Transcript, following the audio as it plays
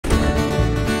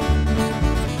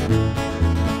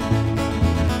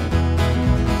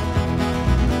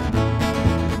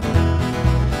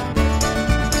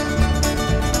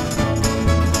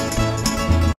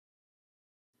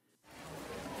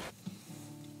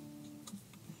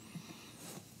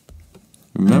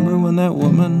Remember when that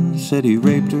woman said he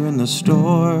raped her in the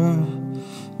store?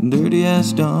 Dirty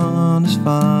ass Don is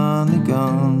finally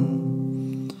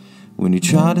gone. When he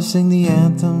tried to sing the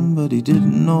anthem, but he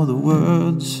didn't know the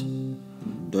words.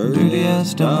 Dirty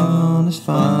ass Don is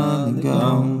finally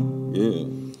gone. Yeah.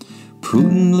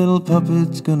 Putin little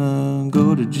puppet's gonna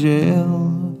go to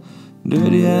jail.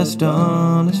 Dirty ass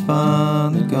Don is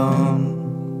finally gone.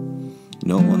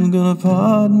 No one's gonna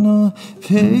pardon or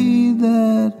pay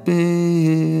that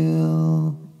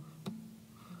bail.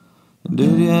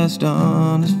 Dirty ass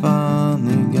Don is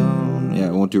finally gone. Yeah,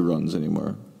 I won't do runs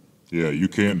anymore. Yeah, you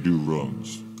can't do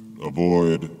runs.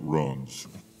 Avoid runs.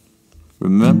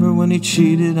 Remember when he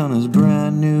cheated on his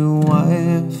brand new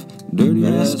wife? Dirty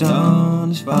ass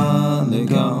Don is finally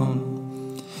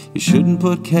gone. You shouldn't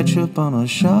put ketchup on a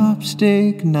sharp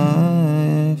steak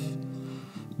knife.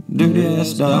 Dirty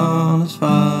ass Don is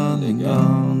finally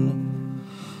gone.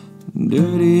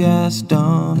 Dirty ass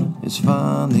Don is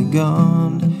finally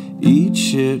gone. Eat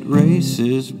shit,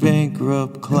 racist,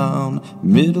 bankrupt clown.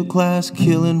 Middle class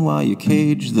killing while you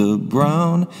cage the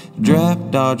brown.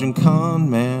 Draft dodging con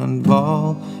man,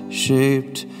 ball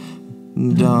shaped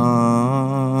Don.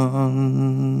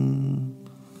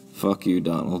 Fuck you,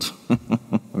 Donald.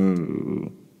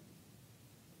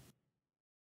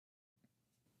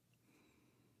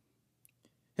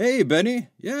 Hey, Benny.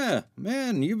 Yeah,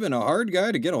 man, you've been a hard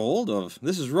guy to get a hold of.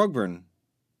 This is Rugburn.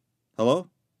 Hello?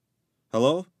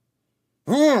 Hello?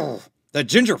 Oh, that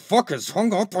ginger fucker's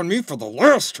hung up on me for the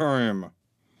last time.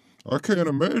 I can't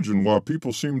imagine why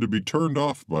people seem to be turned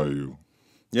off by you.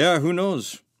 Yeah, who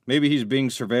knows? Maybe he's being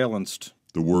surveillanced.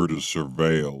 The word is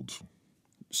surveilled.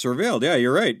 Surveilled, yeah,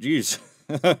 you're right. Jeez.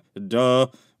 Duh.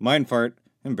 Mind fart.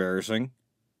 Embarrassing.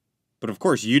 But of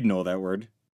course you'd know that word.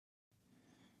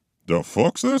 The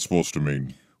fuck's that supposed to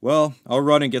mean? Well, I'll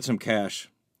run and get some cash.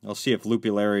 I'll see if Loopy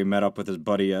Larry met up with his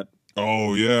buddy yet.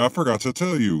 Oh, yeah, I forgot to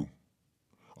tell you.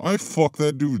 I fucked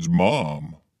that dude's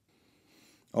mom.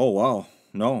 Oh, wow.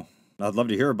 No. I'd love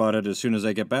to hear about it as soon as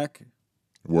I get back.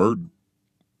 Word.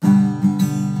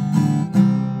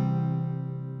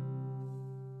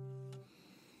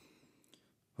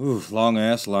 Ooh, long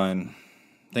ass line.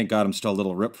 Thank God I'm still a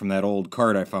little ripped from that old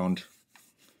card I found.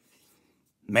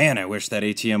 Man, I wish that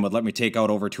ATM would let me take out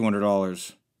over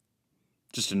 $200.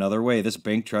 Just another way this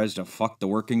bank tries to fuck the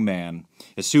working man.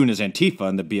 As soon as Antifa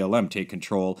and the BLM take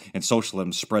control and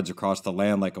socialism spreads across the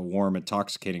land like a warm,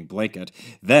 intoxicating blanket,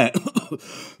 then...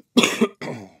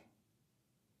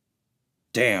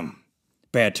 Damn.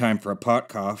 Bad time for a pot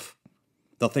cough.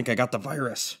 They'll think I got the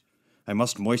virus. I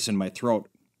must moisten my throat.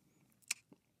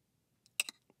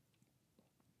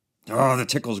 Oh, the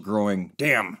tickle's growing.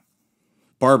 Damn.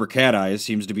 Barbara Cat Eyes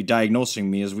seems to be diagnosing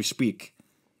me as we speak.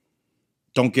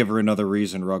 Don't give her another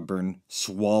reason, Rugburn.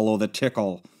 Swallow the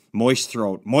tickle. Moist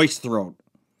throat. Moist throat.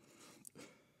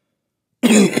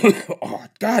 Oh,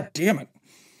 God damn it.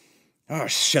 Oh,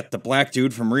 shit. The black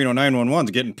dude from Reno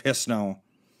 911's getting pissed now.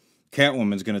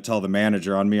 Catwoman's gonna tell the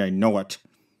manager on me. I know it.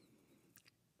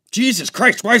 Jesus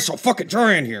Christ, why is it so fucking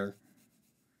dry in here?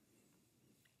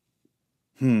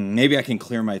 Maybe I can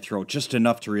clear my throat just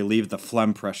enough to relieve the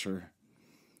phlegm pressure.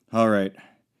 All right.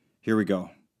 Here we go.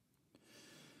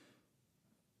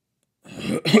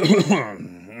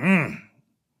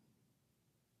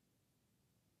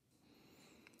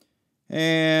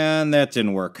 And that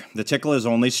didn't work. The tickle is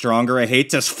only stronger. I hate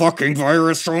this fucking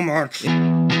virus so much.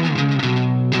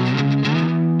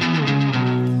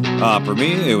 For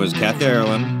me, it was Kathy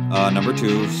Ireland, number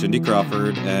 2, Cindy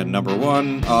Crawford, and number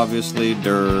 1, obviously,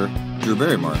 Drew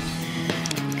Barrymore.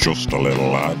 Just a little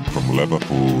lad from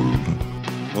Liverpool.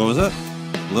 What was that?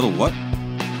 Little what?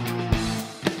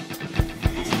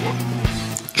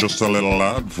 Just a little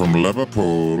lad from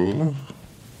Liverpool.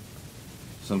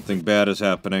 Something bad is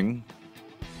happening.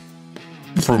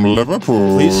 From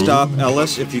Liverpool. Please stop,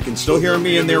 Ellis. If you can still hear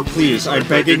me in there, please. I'm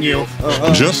begging you.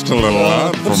 Just a little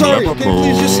lad from I'm sorry. Liverpool. Can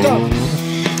you please just stop?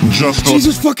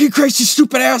 Jesus fucking Christ, you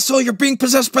stupid asshole. You're being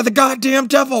possessed by the goddamn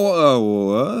devil.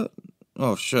 Oh, what?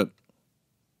 Oh, shit.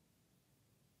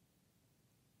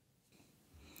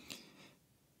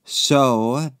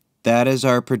 So, that is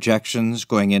our projections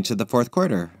going into the fourth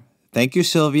quarter. Thank you,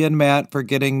 Sylvia and Matt, for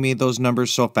getting me those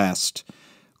numbers so fast.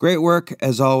 Great work,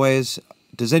 as always.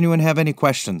 Does anyone have any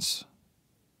questions?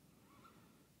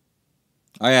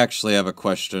 I actually have a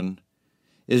question.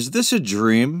 Is this a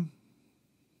dream?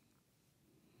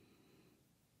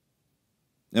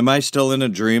 Am I still in a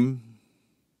dream?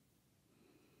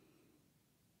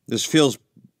 This feels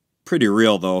pretty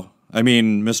real, though. I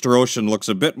mean, Mr. Ocean looks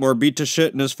a bit more beat to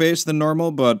shit in his face than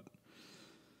normal, but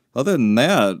other than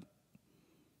that,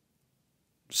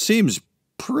 seems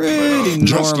pretty normal.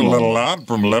 Just a little lad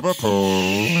from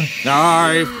Liverpool.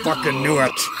 I fucking knew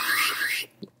it.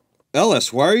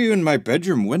 Ellis, why are you in my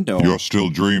bedroom window? You're still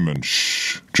dreaming.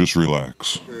 Shh. Just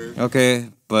relax. Okay,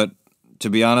 but to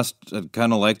be honest, I'd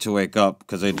kind of like to wake up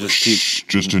because I just keep... Shh.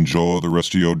 Just enjoy the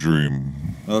rest of your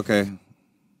dream. Okay.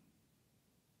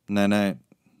 Night-night.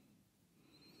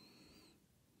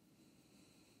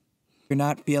 If you're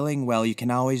not feeling well, you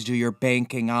can always do your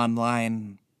banking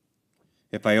online.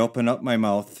 If I open up my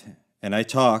mouth and I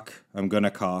talk, I'm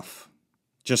gonna cough.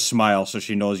 Just smile so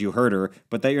she knows you heard her,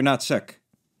 but that you're not sick.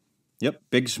 Yep,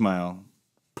 big smile.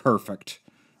 Perfect.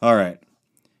 All right.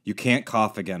 You can't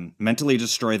cough again. Mentally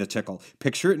destroy the tickle.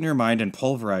 Picture it in your mind and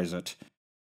pulverize it.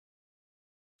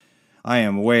 I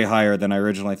am way higher than I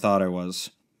originally thought I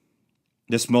was.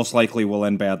 This most likely will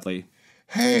end badly.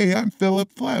 Hey, I'm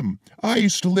Philip Flem. I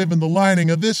used to live in the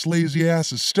lining of this lazy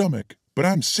ass's stomach, but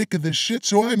I'm sick of this shit,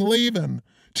 so I'm leaving.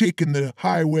 Taking the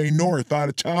highway north out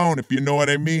of town, if you know what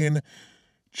I mean.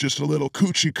 Just a little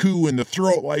coochie coo in the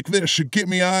throat like this should get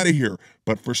me out of here.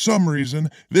 But for some reason,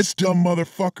 this dumb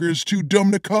motherfucker is too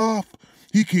dumb to cough.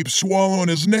 He keeps swallowing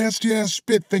his nasty-ass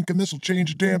spit thinking this'll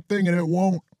change a damn thing, and it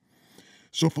won't.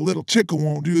 So if a little tickle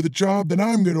won't do the job, then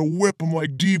I'm gonna whip him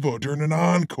like Devo during an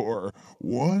encore.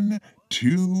 1,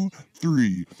 2,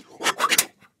 3.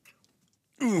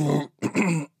 Oh,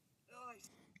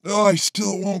 I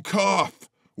still won't cough.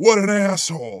 What an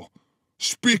asshole.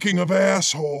 Speaking of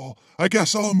asshole, I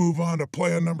guess I'll move on to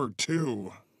plan number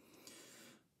 2.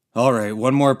 All right,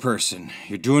 one more person.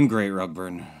 You're doing great,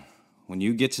 Rugburn. When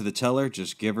you get to the teller,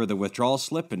 just give her the withdrawal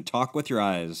slip and talk with your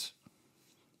eyes.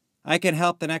 I can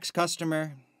help the next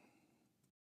customer.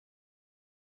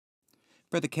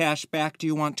 For the cash back, do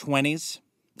you want 20s?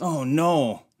 Oh,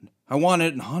 no. I want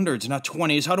it in hundreds, not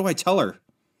 20s. How do I tell her?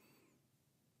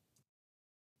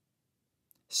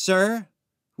 Sir,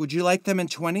 would you like them in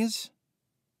 20s?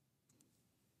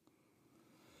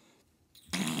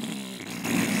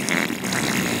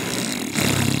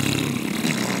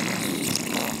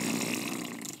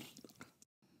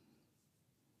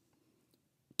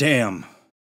 Damn.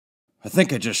 I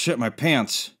think I just shit my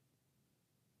pants.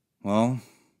 Well.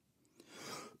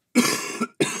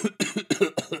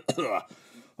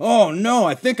 Oh no,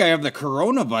 I think I have the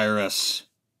coronavirus.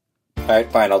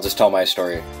 Alright, fine, I'll just tell my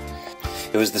story.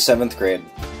 It was the 7th grade.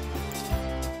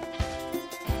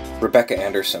 Rebecca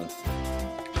Anderson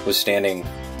was standing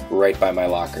right by my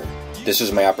locker. This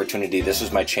was my opportunity, this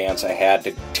was my chance, I had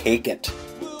to take it.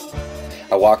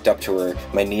 I walked up to her,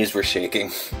 my knees were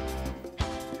shaking.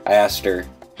 I asked her,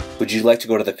 would you like to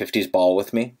go to the 50s ball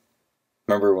with me?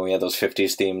 Remember when we had those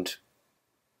 50s themed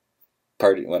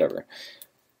party, whatever.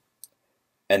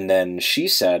 And then she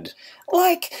said,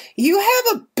 like, you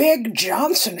have a Big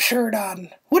Johnson shirt on.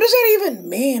 What does that even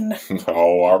mean?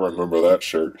 Oh, I remember that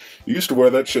shirt. You used to wear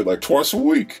that shit like twice a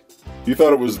week. You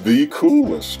thought it was the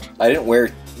coolest. I didn't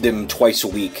wear them twice a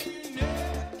week.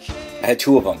 I had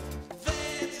 2 of them.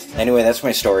 Anyway, that's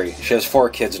my story. She has 4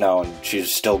 kids now and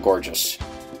she's still gorgeous.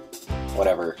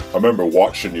 Whatever. I remember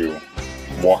watching you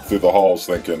walk through the halls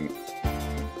thinking,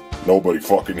 nobody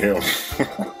fucking him.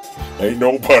 Ain't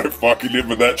nobody fucking him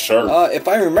in that shirt. If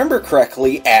I remember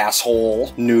correctly,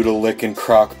 asshole, noodle-licking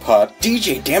crock-pot.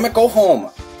 DJ, damn it, go home.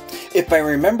 If I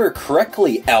remember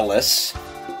correctly, Ellis,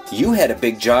 you had a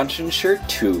Big Johnson shirt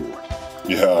too.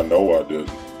 Yeah, I know I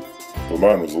did. But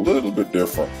mine was a little bit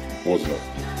different, wasn't it?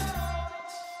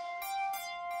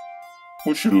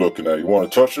 What you looking at? You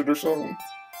want to touch it or something?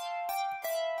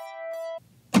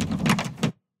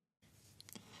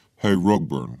 Hey,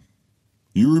 Rugburn.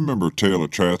 You remember Taylor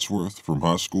Chatsworth from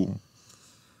high school?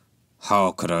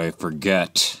 How could I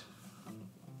forget?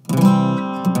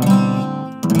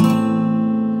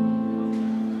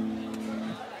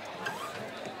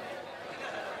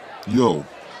 Yo,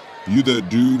 you that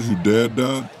dude who dad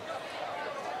died?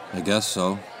 I guess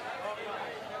so.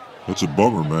 That's a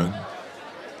bummer, man.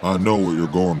 I know what you're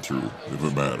going through, if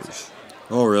it matters.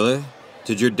 Oh, really?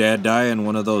 Did your dad die in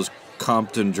one of those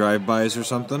Compton drive-bys or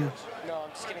something?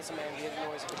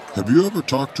 Have you ever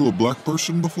talked to a black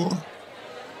person before?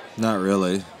 Not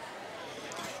really.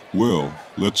 Well,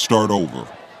 let's start over.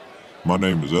 My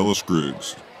name is Ellis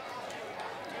Griggs.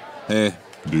 Hey.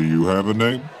 Do you have a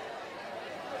name?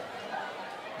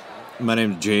 My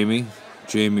name's Jamie.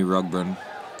 Jamie Rugburn.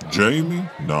 Jamie?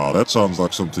 Nah, that sounds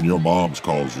like something your mom's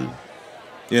calls you.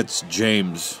 It's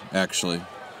James, actually.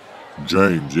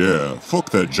 James, yeah.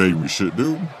 Fuck that Jamie shit,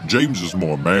 dude. James is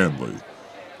more manly.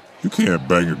 You can't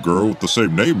bang a girl with the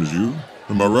same name as you.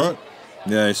 Am I right?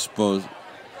 Yeah, I suppose.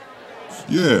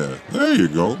 Yeah, there you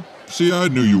go. See, I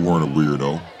knew you weren't a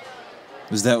weirdo.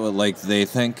 Is that what, like, they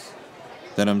think?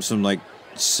 That I'm some, like,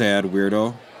 sad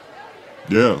weirdo.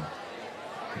 Yeah,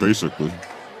 basically.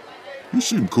 You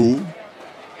seem cool.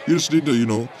 You just need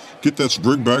to, get that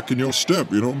spring back in your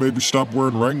step, maybe stop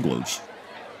wearing Wranglers.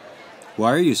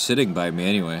 Why are you sitting by me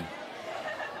anyway?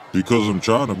 Because I'm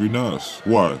trying to be nice.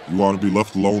 Why? You want to be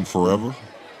left alone forever?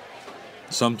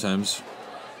 Sometimes.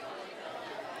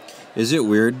 Is it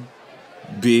weird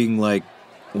being like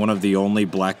one of the only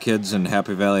black kids in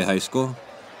Happy Valley High School?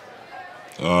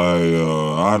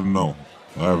 I don't know.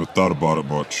 I haven't thought about it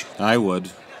much. I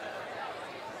would.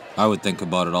 I would think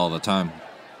about it all the time.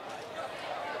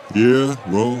 Yeah,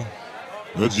 well,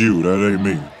 that's you. That ain't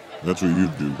me. That's what you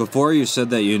do. Before you said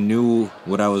that you knew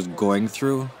what I was going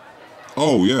through.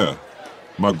 Oh, yeah.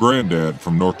 My granddad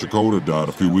from North Dakota died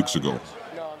a few weeks ago.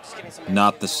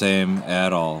 Not the same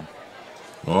at all.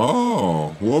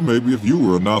 Oh, well, maybe if you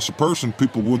were a nicer person,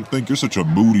 people wouldn't think you're such a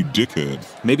moody dickhead.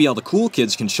 Maybe all the cool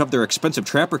kids can shove their expensive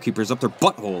trapper keepers up their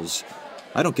buttholes.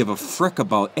 I don't give a frick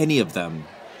about any of them.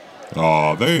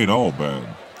 Aw, they ain't all bad.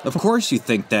 Of course you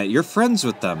think that. You're friends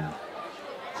with them.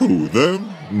 Who, them?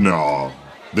 Nah.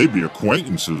 They'd be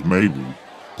acquaintances, maybe.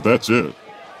 But that's it.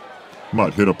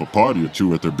 Might hit up a party or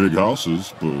two at their big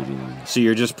houses, but... So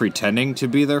you're just pretending to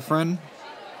be their friend?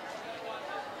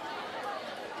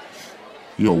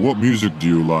 Yo, what music do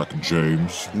you like,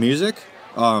 James? Music?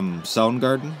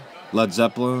 Soundgarden, Led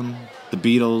Zeppelin, the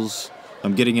Beatles.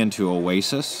 I'm getting into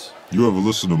Oasis. You ever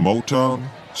listen to Motown?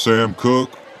 Sam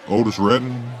Cooke? Otis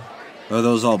Redding? Are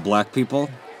those all black people?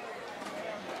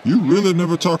 You really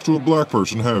never talked to a black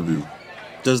person, have you?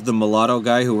 Does the mulatto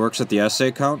guy who works at the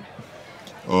essay count?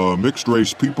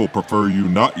 Mixed-race people prefer you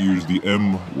not use the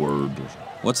M word.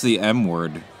 What's the M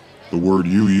word? The word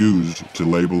you used to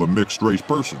label a mixed-race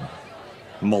person.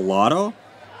 Mulatto?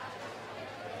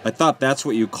 I thought that's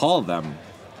what you call them.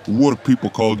 What if people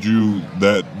called you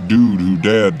that dude who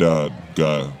dad died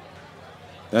guy?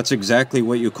 That's exactly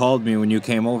what you called me when you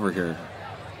came over here.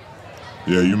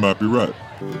 Yeah, you might be right.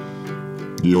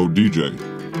 Yo, DJ,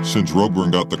 since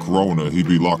Rugburn got the corona, he'd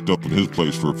be locked up in his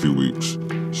place for a few weeks.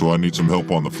 So I need some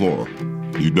help on the floor.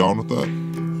 You down with that?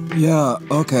 Yeah,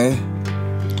 okay.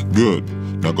 Good.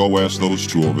 Now go ask those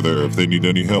two over there if they need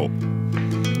any help.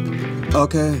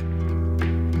 Okay.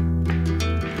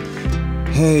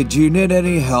 Hey, do you need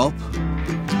any help?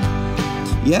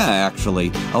 Yeah,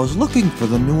 actually. I was looking for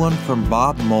the new one from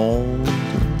Bob Mold.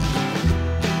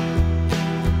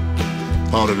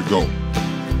 How did it go?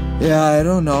 Yeah, I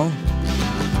don't know.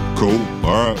 Cool.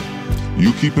 All right.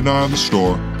 You keep an eye on the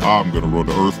store. I'm gonna run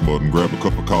to Earth Mud and grab a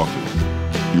cup of coffee.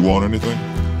 You want anything?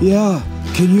 Yeah,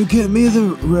 can you get me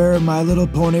the rare My Little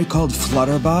Pony called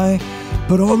Flutterby?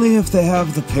 But only if they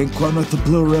have the pink one with the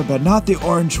blue ribbon, not the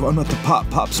orange one with the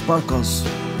pop-pop sparkles.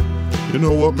 You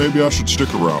know what? Maybe I should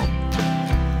stick around.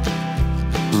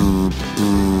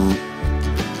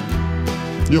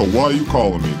 Yo, why are you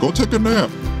calling me? Go take a nap.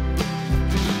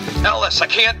 Ellis, I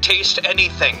can't taste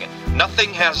anything.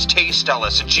 Nothing has taste,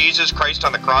 Ellis. Jesus Christ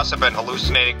on the cross, I've been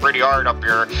hallucinating pretty hard up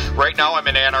here. Right now I'm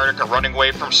in Antarctica running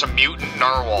away from some mutant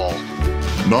narwhal.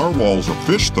 Narwhal's a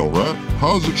fish though, right?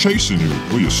 How's it chasing you?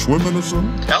 Were you swimming or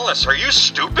something? Ellis, are you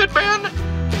stupid, man?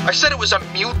 I said it was a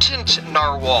mutant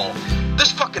narwhal.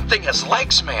 This fucking thing has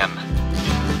legs, man.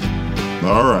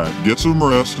 Alright, get some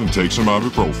rest and take some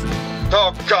ibuprofen.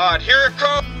 Oh God, here it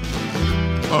comes!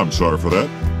 I'm sorry for that.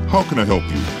 How can I help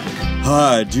you?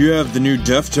 Hi, do you have the new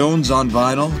Deftones on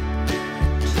vinyl?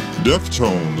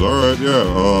 Deftones, alright,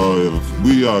 yeah. If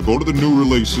we go to the new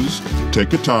releases,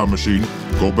 take a time machine,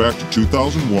 go back to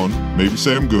 2001, maybe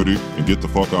Sam Goody, and get the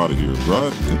fuck out of here,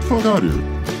 right? Get the fuck out of here.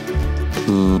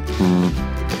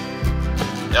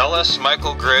 Ellis,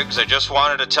 Michael Griggs, I just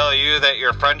wanted to tell you that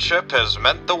your friendship has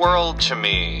meant the world to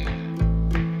me.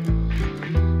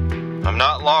 I'm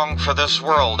not long for this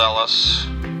world, Ellis.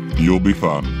 You'll be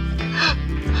fine.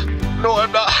 No,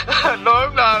 I'm not. No,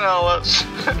 I'm not, Ellis.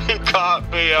 He caught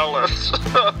me, Ellis.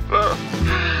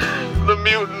 The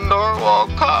mutant narwhal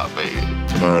caught me.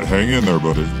 Alright, hang in there,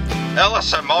 buddy.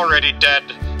 Ellis, I'm already dead.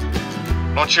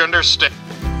 Don't you understand?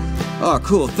 Oh,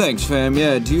 cool, thanks, fam.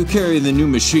 Yeah, do you carry the new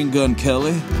Machine Gun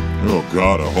Kelly? Oh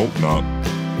god, I hope not.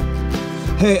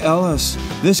 Hey, Ellis,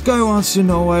 this guy wants to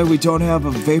know why we don't have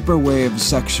a vaporwave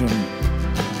section.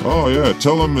 Oh yeah,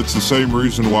 tell him it's the same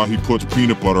reason why he puts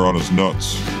peanut butter on his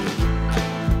nuts.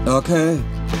 Okay.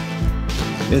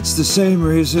 It's the same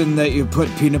reason that you put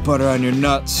peanut butter on your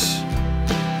nuts.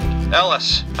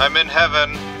 Ellis, I'm in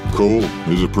heaven. Cool.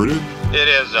 Is it pretty? It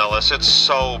is, Ellis. It's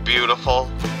so beautiful.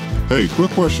 Hey,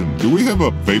 quick question. Do we have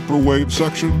a vaporwave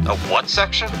section? A what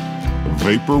section? A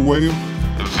vaporwave?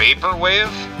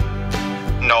 Vaporwave?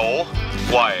 No.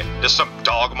 Why? Does some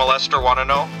dog molester want to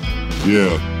know?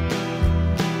 Yeah.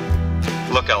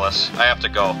 Look, Ellis, I have to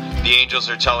go. The angels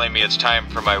are telling me it's time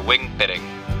for my wing fitting.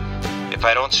 If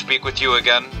I don't speak with you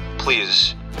again,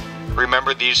 please,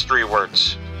 remember these 3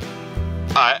 words.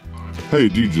 Hey,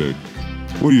 DJ,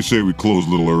 what do you say we close a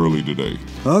little early today?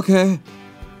 Okay.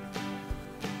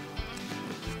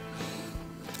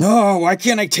 Oh, why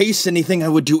can't I taste anything? I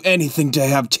would do anything to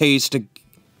have taste.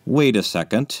 Wait a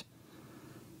second.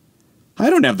 I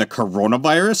don't have the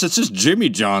coronavirus. It's just Jimmy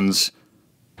John's.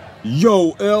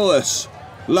 Yo, Ellis.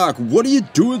 Like, what are you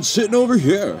doing sitting over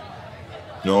here?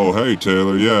 Oh, hey,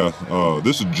 Taylor, yeah.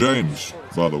 This is James,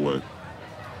 by the way.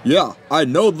 Yeah, I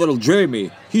know little Jamie.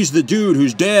 He's the dude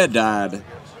whose dad died.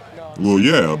 Well,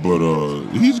 yeah, but,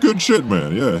 he's good shit,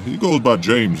 man. Yeah, he goes by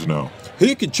James now.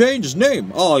 He can change his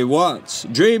name all he wants.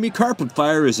 Jamie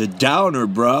Carpetfire is a downer,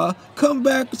 bruh. Come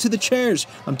back to the chairs.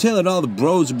 I'm telling all the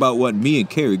bros about what me and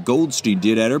Carrie Goldstein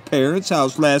did at her parents'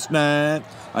 house last night.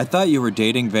 I thought you were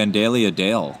dating Vandalia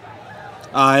Dale.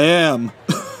 I am.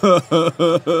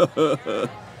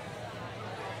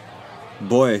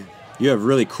 Boy, you have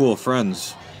really cool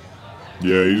friends.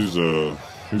 Yeah, he's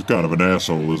kind of an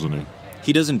asshole, isn't he?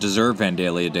 He doesn't deserve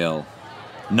Vandalia Dale.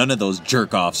 None of those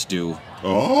jerk-offs do.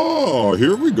 Oh,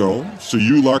 here we go. So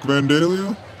you like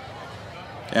Vandalia?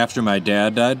 After my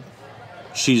dad died,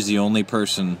 she's the only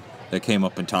person that came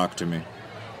up and talked to me.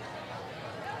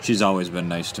 She's always been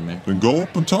nice to me. Then go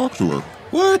up and talk to her.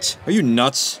 What? Are you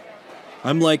nuts?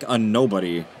 I'm like a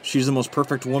nobody. She's the most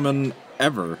perfect woman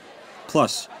ever.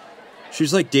 Plus,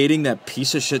 she's like dating that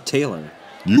piece of shit Taylor.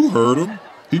 You heard him.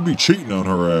 He'd be cheating on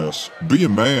her ass. Be a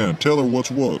man. Tell her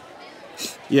what's what.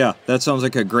 Yeah, that sounds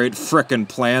like a great frickin'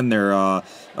 plan there,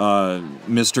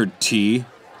 Mr. T.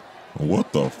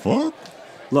 What the fuck?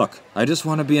 Look, I just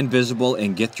want to be invisible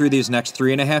and get through these next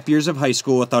 3.5 years of high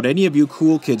school without any of you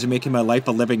cool kids making my life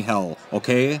a living hell,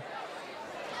 okay?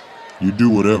 You do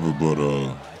whatever, but,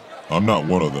 I'm not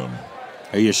one of them.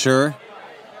 Are you sure?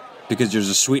 Because there's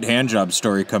a sweet handjob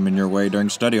story coming your way during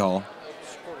study hall.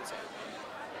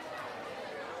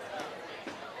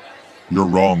 You're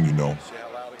wrong, you know.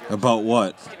 About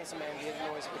what?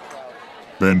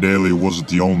 Vandalia wasn't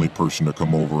the only person to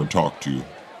come over and talk to you.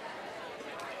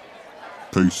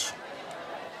 Peace.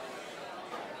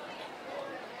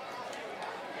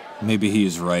 Maybe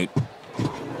he's right.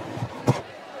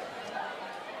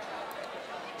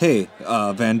 Hey,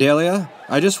 Vandalia,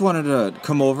 I just wanted to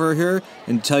come over here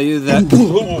and tell you that...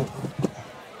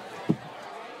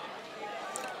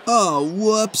 Oh,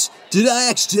 whoops. Did I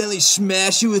accidentally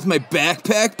smash you with my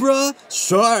backpack, bruh?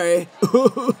 Sorry.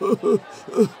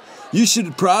 You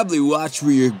should probably watch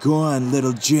where you're going,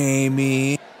 little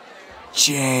Jamie.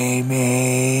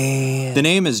 Jamie. The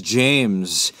name is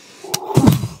James.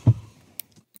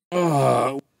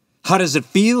 How does it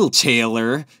feel,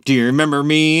 Taylor? Do you remember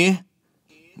me?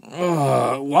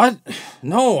 What?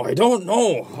 No, I don't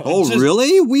know. Oh,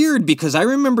 really? Weird, because I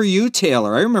remember you,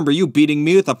 Taylor. I remember you beating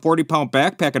me with a 40-pound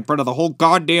backpack in front of the whole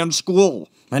goddamn school.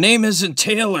 My name isn't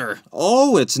Taylor.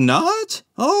 Oh, it's not?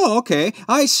 Oh, okay.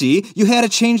 I see. You had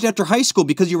it changed after high school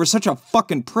because you were such a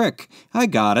fucking prick. I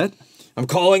got it. I'm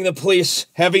calling the police,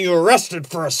 having you arrested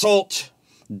for assault.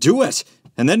 Do it.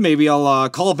 And then maybe I'll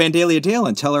call Vandalia Dale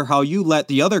and tell her how you let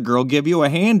the other girl give you a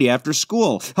handy after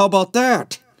school. How about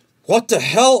that? What the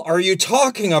hell are you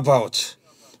talking about?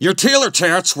 You're Taylor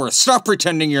Chatsworth. Stop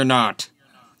pretending you're not.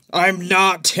 I'm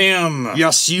not him.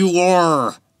 Yes, you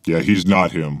are. Yeah, he's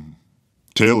not him.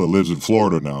 Taylor lives in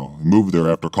Florida now. He moved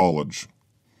there after college.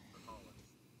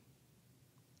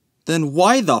 Then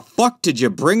why the fuck did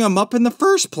you bring him up in the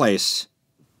first place?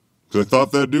 'Cause I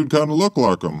thought that dude kind of looked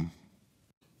like him.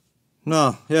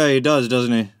 No, yeah, he does,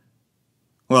 doesn't he?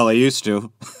 Well, he used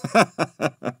to.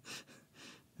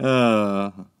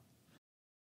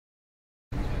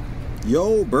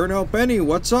 Yo, Burnout Benny,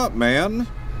 what's up, man?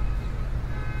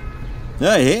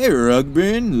 Hey,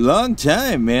 Rugburn. Long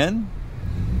time, man.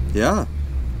 Yeah,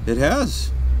 it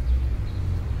has.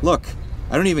 Look,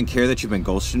 I don't even care that you've been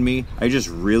ghosting me. I just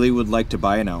really would like to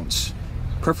buy an ounce.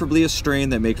 Preferably a strain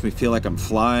that makes me feel like I'm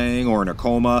flying or in a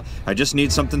coma. I just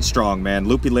need something strong, man.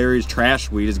 Loopy Larry's trash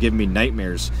weed is giving me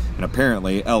nightmares. And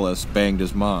apparently, Ellis banged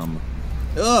his mom.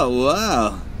 Oh,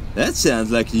 wow. That sounds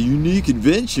like a unique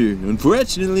adventure.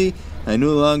 Unfortunately, I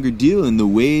no longer deal in the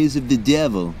ways of the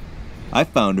devil. I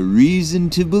found a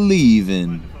reason to believe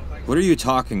in. What are you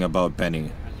talking about,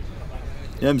 Benny?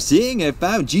 I'm saying I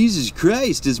found Jesus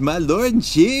Christ as my Lord and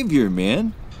Savior,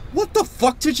 man. What the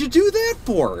fuck did you do that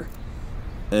for?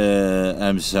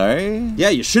 I'm sorry? Yeah,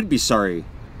 you should be sorry.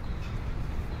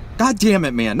 God damn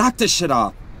it, man. Knock this shit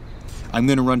off. I'm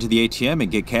gonna run to the ATM and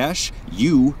get cash.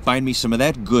 You find me some of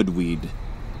that good weed.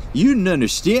 You didn't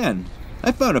understand.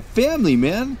 I found a family,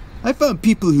 man. I found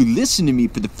people who listen to me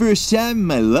for the first time in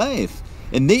my life,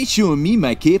 and they showing me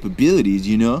my capabilities,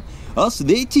 you know. Also,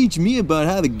 they teach me about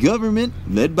how the government,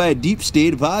 led by a deep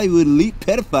state of Hollywood elite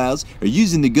pedophiles, are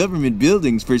using the government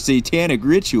buildings for satanic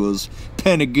rituals.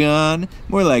 Pentagon,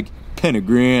 more like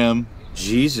pentagram.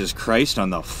 Jesus Christ on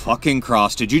the fucking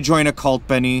cross. Did you join a cult,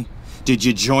 Benny? Did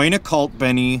you join a cult,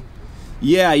 Benny?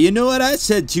 Yeah, you know what? I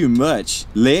said too much.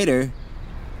 Later.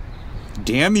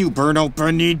 Damn you, Burnout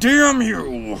Benny, damn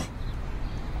you!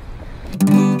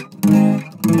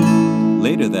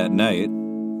 Later that night.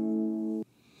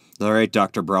 All right,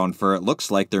 Dr. Brownfur, it looks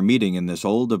like they're meeting in this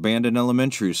old abandoned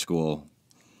elementary school.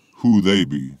 Who they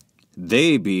be?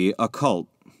 They be a cult.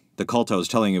 The cult I was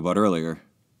telling you about earlier.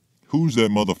 Who's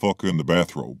that motherfucker in the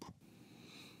bathrobe?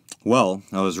 Well,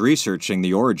 I was researching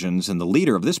the origins, and the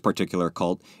leader of this particular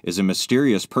cult is a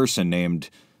mysterious person named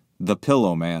the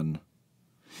Pillow Man.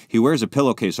 He wears a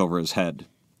pillowcase over his head.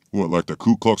 What, like the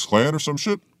Ku Klux Klan or some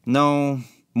shit? No,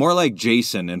 more like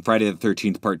Jason in Friday the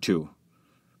 13th Part 2.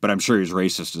 But I'm sure he's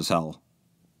racist as hell.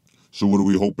 So what are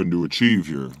we hoping to achieve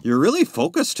here? You're really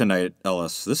focused tonight,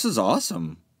 Ellis. This is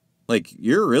awesome. Like,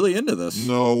 you're really into this.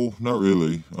 No, not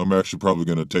really. I'm actually probably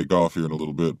going to take off here in a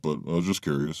little bit, but I was just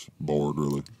curious. Bored,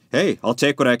 really. Hey, I'll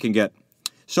take what I can get.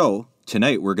 So,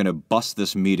 tonight we're going to bust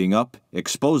this meeting up,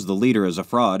 expose the leader as a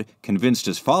fraud, convince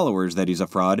his followers that he's a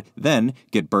fraud, then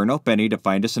get Burnout Benny to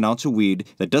find us an ounce of weed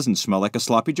that doesn't smell like a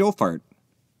sloppy Joe fart.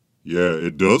 Yeah,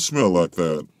 it does smell like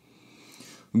that.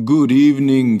 Good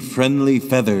evening, friendly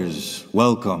feathers.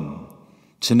 Welcome.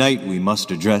 Tonight we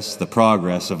must address the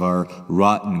progress of our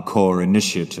Rotten Core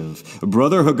initiative.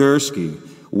 Brother Hagursky,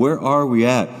 where are we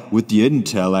at with the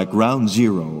intel at Ground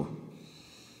Zero?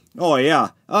 Oh, yeah.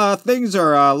 Things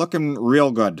are looking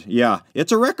real good. Yeah.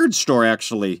 It's a record store,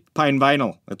 actually. Pine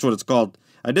Vinyl. That's what it's called.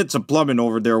 I did some plumbing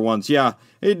over there once. Yeah.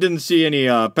 I didn't see any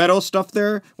pedo stuff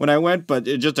there when I went, but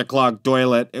it's just a clogged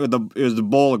toilet. It was a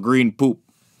bowl of green poop.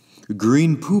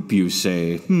 Green poop, you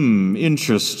say?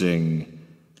 Interesting.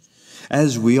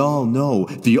 As we all know,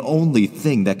 the only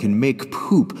thing that can make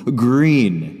poop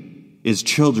green is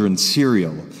children's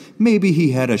cereal. Maybe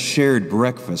he had a shared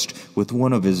breakfast with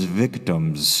one of his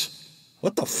victims.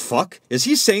 What the fuck? Is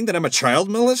he saying that I'm a child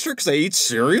molester because I eat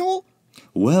cereal?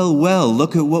 Well,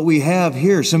 look at what we have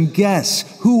here. Some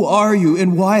guess. Who are you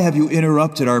and why have you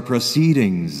interrupted our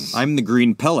proceedings? I'm the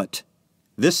green pellet.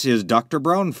 This is Dr.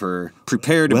 Brownfur,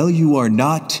 prepared... Well, you are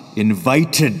not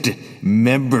invited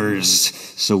members,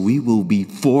 so we will be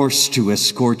forced to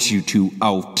escort you two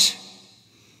out.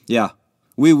 Yeah,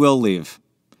 we will leave.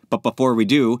 But before we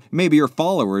do, maybe your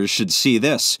followers should see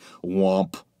this.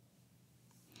 Womp.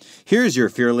 Here's your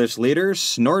fearless leader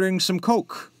snorting some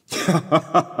coke.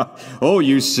 Oh,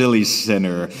 you silly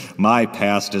sinner. My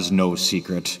past is no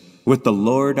secret. With the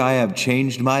Lord I have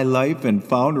changed my life and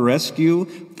found rescue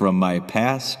from my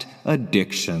past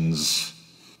addictions.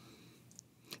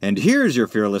 And here's your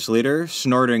fearless leader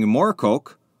snorting more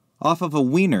coke off of a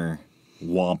wiener.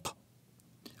 Womp.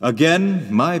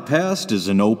 Again, my past is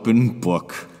an open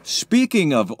book.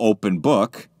 Speaking of open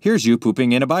book, here's you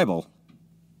pooping in a Bible.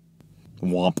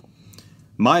 Womp.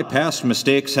 My past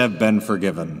mistakes have been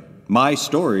forgiven. My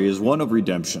story is one of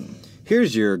redemption.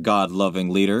 Here's your God-loving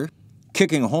leader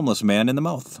kicking a homeless man in the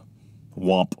mouth.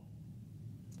 Womp.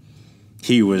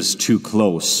 He was too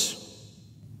close.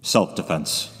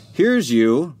 Self-defense. Here's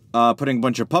you putting a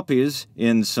bunch of puppies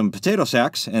in some potato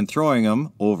sacks and throwing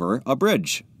them over a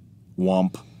bridge.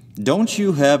 Womp. Don't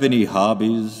you have any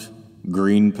hobbies,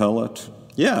 green pellet?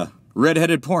 Yeah,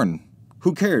 red-headed porn.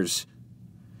 Who cares?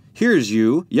 Here's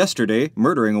you, yesterday,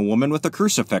 murdering a woman with a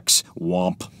crucifix.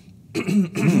 Womp.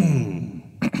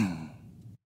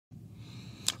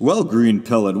 Well, green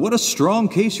pellet, what a strong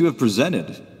case you have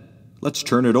presented. Let's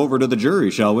turn it over to the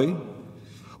jury, shall we?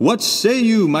 What say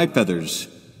you, my feathers?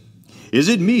 Is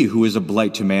it me who is a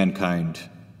blight to mankind?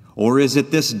 Or is it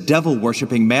this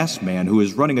devil-worshipping masked man who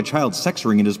is running a child sex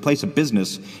ring in his place of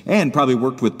business and probably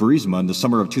worked with Burisma in the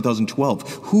summer of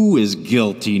 2012? Who is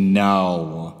guilty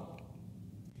now?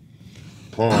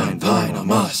 Pine vinyl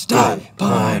must die.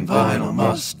 Pine vinyl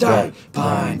must die.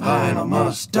 Pine vinyl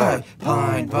must die.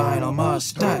 Pine vinyl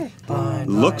must die.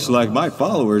 Looks like my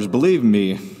followers believe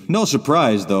me. No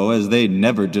surprise, though, as they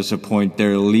never disappoint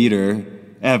their leader,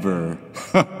 ever.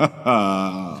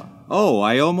 Oh,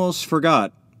 I almost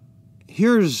forgot.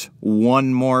 Here's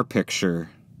one more picture.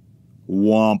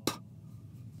 Womp.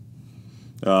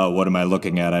 What am I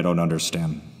looking at? I don't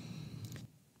understand.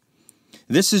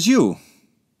 This is you,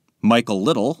 Michael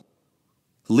Little,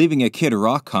 leaving a Kid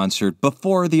Rock concert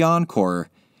before the encore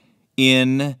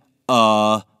in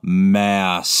a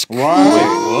mask.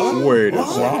 What? Wait a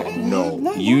second. No.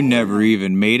 You never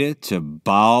even made it to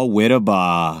Ba Widda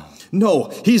Ba.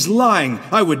 No, he's lying.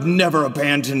 I would never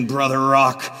abandon Brother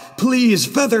Rock. Please,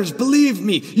 Feathers, believe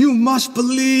me. You must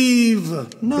believe.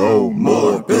 No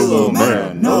more Pillow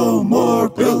Man. No more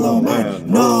Pillow Man.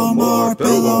 No more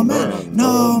Pillow Man.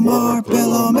 No more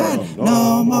Pillow Man.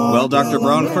 No more. Well, Dr.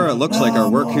 Brownfur, it looks like our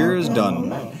work here is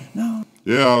done.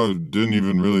 Yeah, I didn't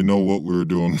even really know what we were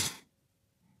doing.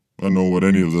 I don't know what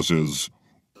any of this is.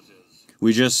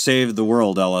 We just saved the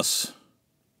world, Ellis.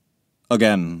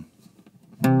 Again.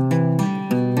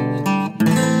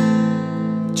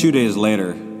 2 days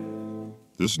later.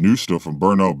 This new stuff from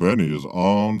Burnout Benny is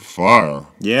on fire.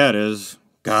 Yeah, it is.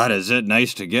 God, is it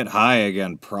nice to get high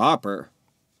again proper.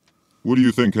 What do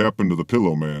you think happened to the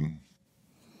Pillow Man?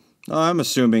 I'm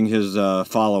assuming his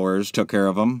followers took care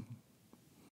of him.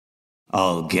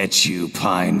 I'll get you,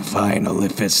 Pine Final,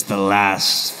 if it's the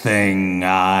last thing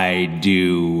I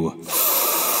do.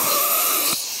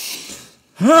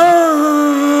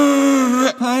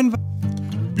 Pine.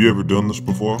 Have you ever done this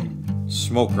before?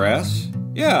 Smoke grass?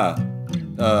 Yeah.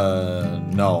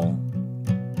 No.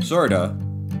 Sorta.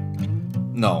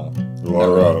 No. Well,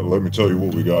 alright, let me tell you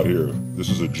what we got here. This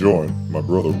is a joint my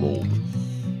brother rolled.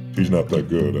 He's not that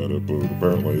good at it, but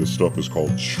apparently this stuff is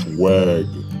called swag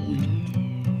weed.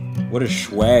 What does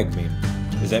swag mean?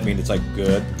 Does that mean it's like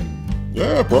good?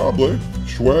 Yeah, probably.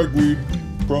 Swag weed,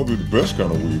 probably the best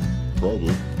kind of weed.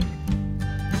 Probably.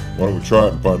 Why don't we try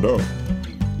it and find out?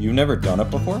 You've never done it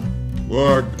before?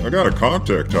 Well, I got a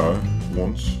contact high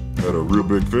once at a Real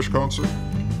Big Fish concert,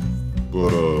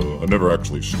 but I never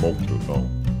actually smoked it, no.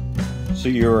 So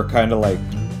you were kind of like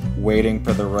waiting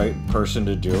for the right person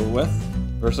to do it with,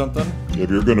 or something? If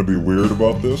you're gonna be weird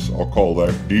about this, I'll call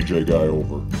that DJ guy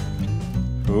over.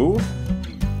 Who?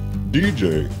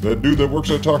 DJ, that dude that works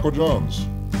at Taco John's.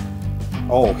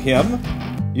 Oh, him?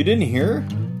 You didn't hear?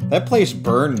 That place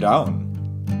burned down.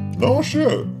 No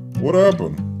shit. What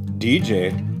happened?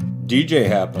 DJ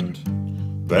happened.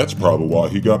 That's probably why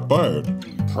he got fired.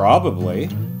 Probably.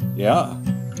 Yeah.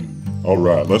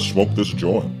 Alright, let's smoke this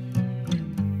joint.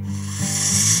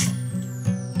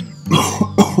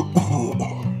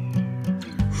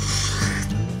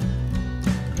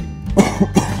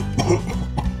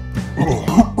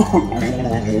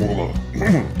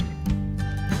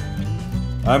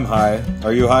 I'm high.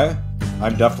 Are you high?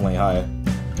 I'm definitely high.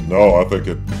 No, I think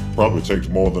it probably takes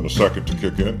more than a second to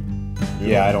kick in.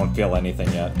 Yeah, I don't feel anything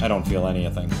yet. I don't feel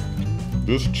anything.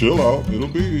 Just chill out. It'll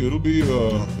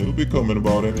be coming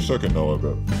about any second now, I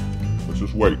bet. Let's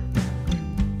just wait.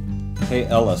 Hey,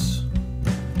 Ellis.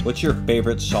 What's your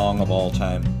favorite song of all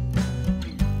time?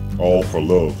 All for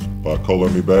Love by Color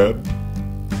Me Bad.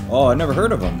 Oh, I never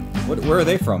heard of them. Where are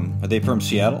they from? Are they from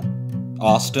Seattle?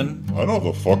 Austin? I know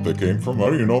the fuck they came from. I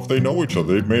don't even know if they know each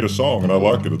other. They made a song and I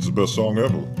like it. It's the best song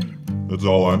ever. That's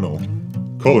all I know.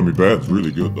 Color Me Bad's really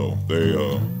good though.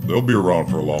 They'll be around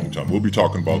for a long time. We'll be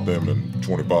talking about them in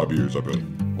 25 years, I bet.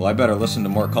 Well, I better listen to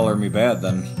more Color Me Bad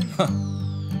then.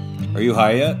 Are you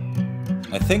high yet?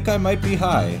 I think I might be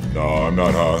high. No, I'm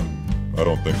not high. I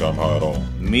don't think I'm high at all.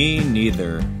 Me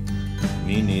neither.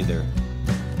 Me neither.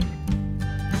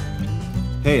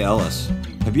 Hey, Ellis.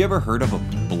 Have you ever heard of a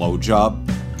blowjob?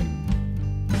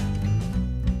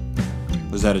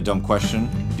 Was that a dumb question?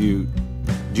 Do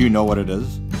you know what it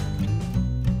is?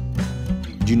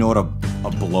 Do you know what a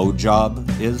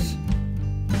blowjob is?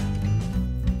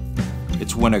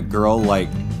 It's when a girl like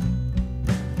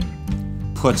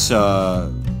puts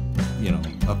a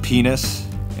penis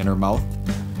in her mouth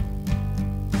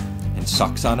and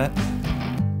sucks on it.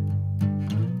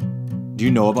 Do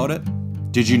you know about it?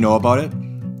 Did you know about it?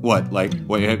 What, like,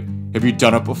 wait, have you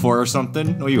done it before or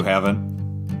something? No, you haven't.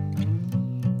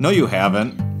 No, you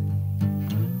haven't.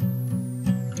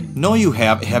 No, you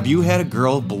have. Have you had a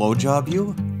girl blowjob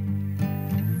you?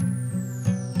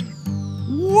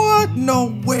 What?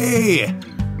 No way!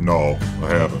 No, I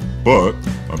haven't. But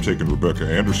I'm taking Rebecca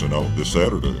Anderson out this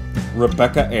Saturday.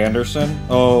 Rebecca Anderson?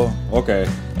 Oh, okay.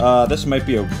 This might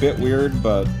be a bit weird,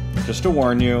 but just to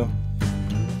warn you,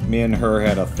 me and her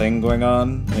had a thing going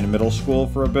on in middle school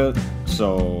for a bit,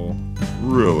 so...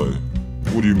 Really?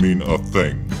 What do you mean, a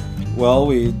thing? Well,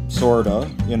 we sorta,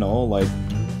 like,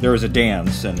 there was a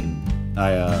dance, and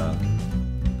I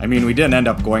mean, we didn't end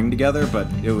up going together, but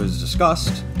it was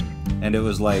discussed, and it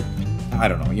was like, I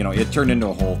don't know, it turned into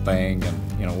a whole thing, and,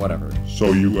 whatever.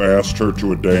 So you asked her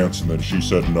to a dance, and then she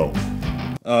said no?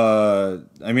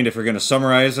 I mean, if you're gonna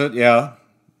summarize it, yeah.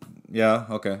 Yeah,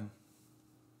 okay.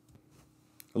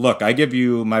 Look, I give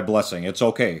you my blessing. It's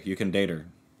okay. You can date her.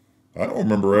 I don't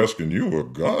remember asking you a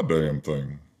goddamn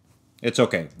thing. It's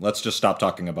okay. Let's just stop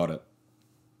talking about it.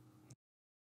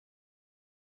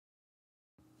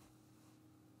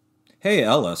 Hey,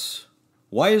 Ellis.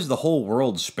 Why is the whole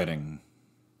world spinning?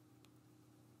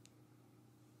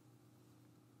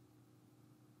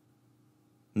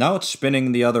 Now it's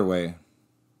spinning the other way.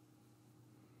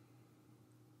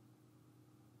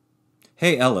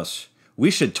 Hey, Ellis. We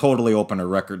should totally open a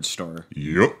record store.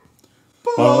 Yup.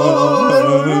 Bye,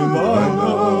 bye,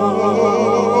 bye.